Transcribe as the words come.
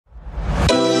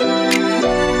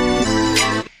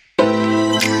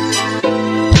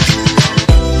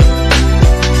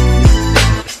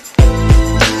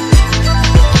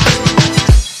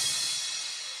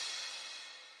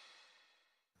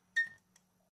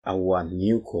our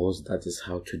new course, that is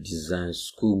how to design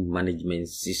school management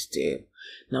system.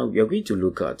 Now we are going to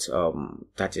look at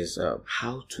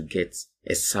how to get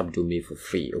a subdomain for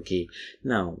free. Okay,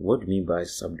 now what do you mean by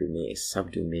subdomain? A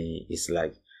subdomain is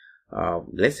like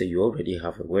let's say you already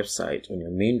have a website on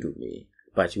your main domain,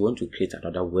 but you want to create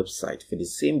another website for the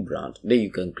same brand, then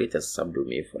you can create a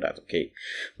subdomain for that. Okay,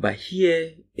 but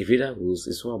here Reader Rules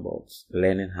is all about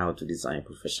learning how to design a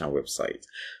professional website.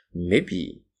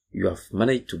 Maybe you have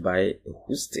managed to buy a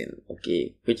hosting,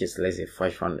 okay, which is let's say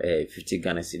 550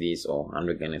 Ghana cedis or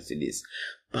 100 Ghana cedis,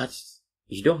 but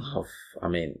you don't have,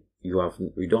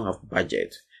 you don't have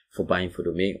budget for buying for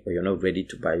domain, or you're not ready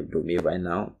to buy a domain right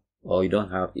now, or you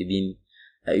don't have even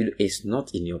it's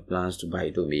not in your plans to buy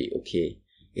a domain. Okay,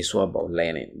 it's all about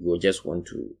learning. You just want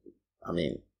to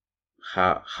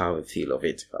have a feel of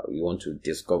it. You want to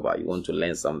discover, you want to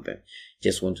learn something,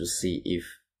 just want to see if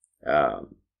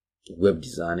web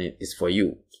designing is for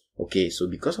you. Okay, so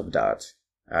because of that,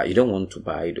 you don't want to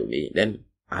buy a domain, then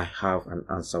I have an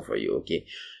answer for you. Okay,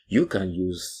 you can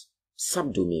use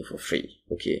subdomain for free.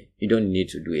 Okay, you don't need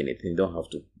to do anything. You don't have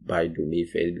to buy domain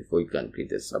first before you can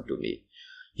create a subdomain.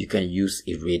 You can use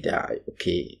a radar,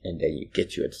 okay, and then you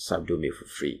get your subdomain for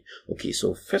free. Okay,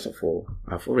 so first of all,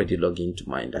 I've already logged into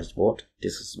my dashboard.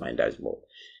 This is my dashboard.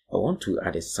 I want to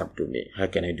add a subdomain. How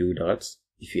can I do that?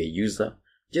 If you're a user,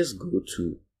 just go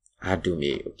to add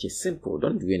domain. Okay, simple,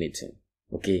 don't do anything.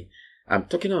 Okay, I'm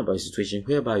talking about a situation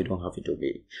whereby you don't have a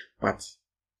domain, but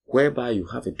whereby you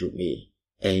have a domain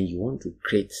and you want to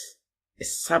create a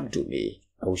subdomain.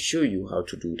 I will show you how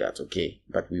to do that. Okay,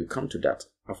 but we'll come to that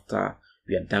after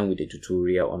we are done with the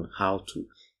tutorial on how to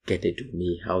get a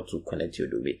domain, how to connect your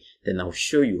domain. Then I'll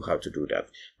show you how to do that.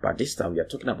 But this time we are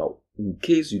talking about in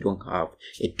case you don't have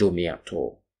a domain at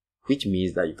all, which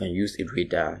means that you can use a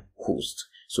radar host.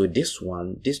 So this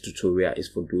tutorial is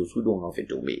for those who don't have a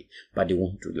domain but they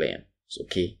want to learn. So,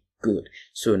 okay, good.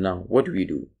 So now what do we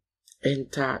do?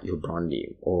 Enter your brand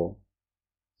name or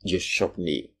your shop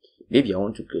name. Maybe I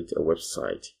want to create a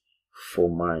website for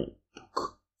my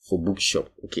book, for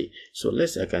bookshop. Okay, so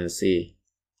I can say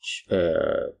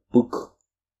bookshop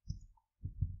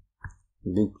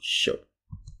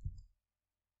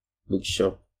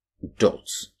dot.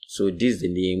 So this is the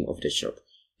name of the shop.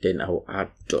 Then I will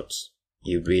add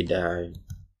 .eradar.com.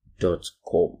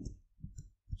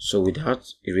 So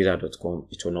without eradar.com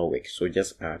it will not work. So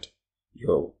just add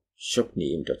your shop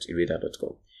name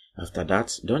 .eradar.com. After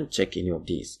that, don't check any of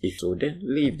these. If so, then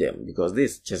leave them, because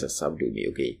this is just a subdomain.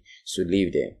 Okay, so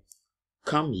leave them.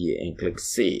 Come here and click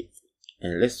save,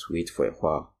 and let's wait for a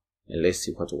while and let's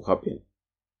see what will happen.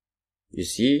 You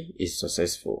see, it's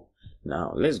successful.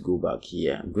 Now let's go back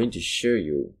here. I'm going to show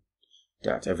you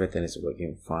that everything is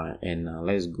working fine. And now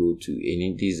let's go to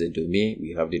this is a domain.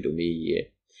 We have the domain here,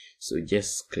 so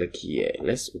just click here.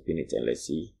 Let's open it and let's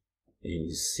see. And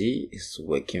you see it's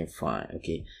working fine.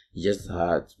 Okay, just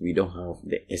that we don't have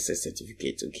the SS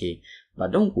certificate. Okay,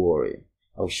 but don't worry,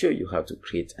 I'll show you how to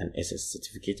create an SS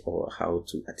certificate or how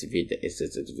to activate the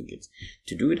SS certificate.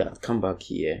 To do that, come back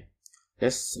here.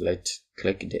 Let's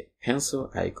click the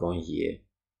pencil icon here.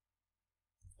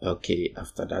 Okay,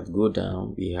 after that, go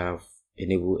down. We have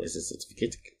enable SS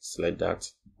certificate. Select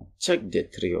that. Check the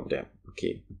three of them.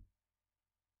 Okay,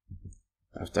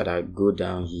 after that, go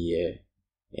down here.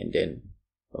 And then,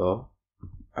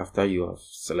 after you have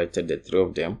selected the three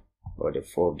of them or the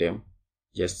four of them,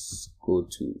 just go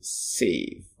to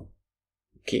save.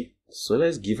 Okay, so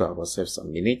let's give ourselves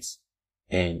some minutes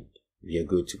and we are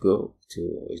good to go.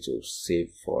 It will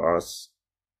save for us.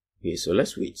 Okay, so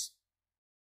let's wait.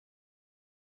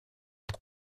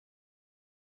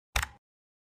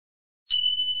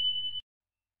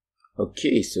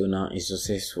 Okay, so now it's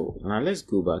successful. Now let's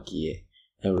go back here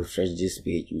and refresh this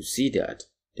page. You see that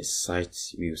the site,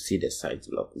 we will see the site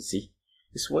log. You see,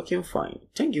 it's working fine.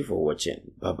 Thank you for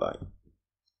watching. Bye bye.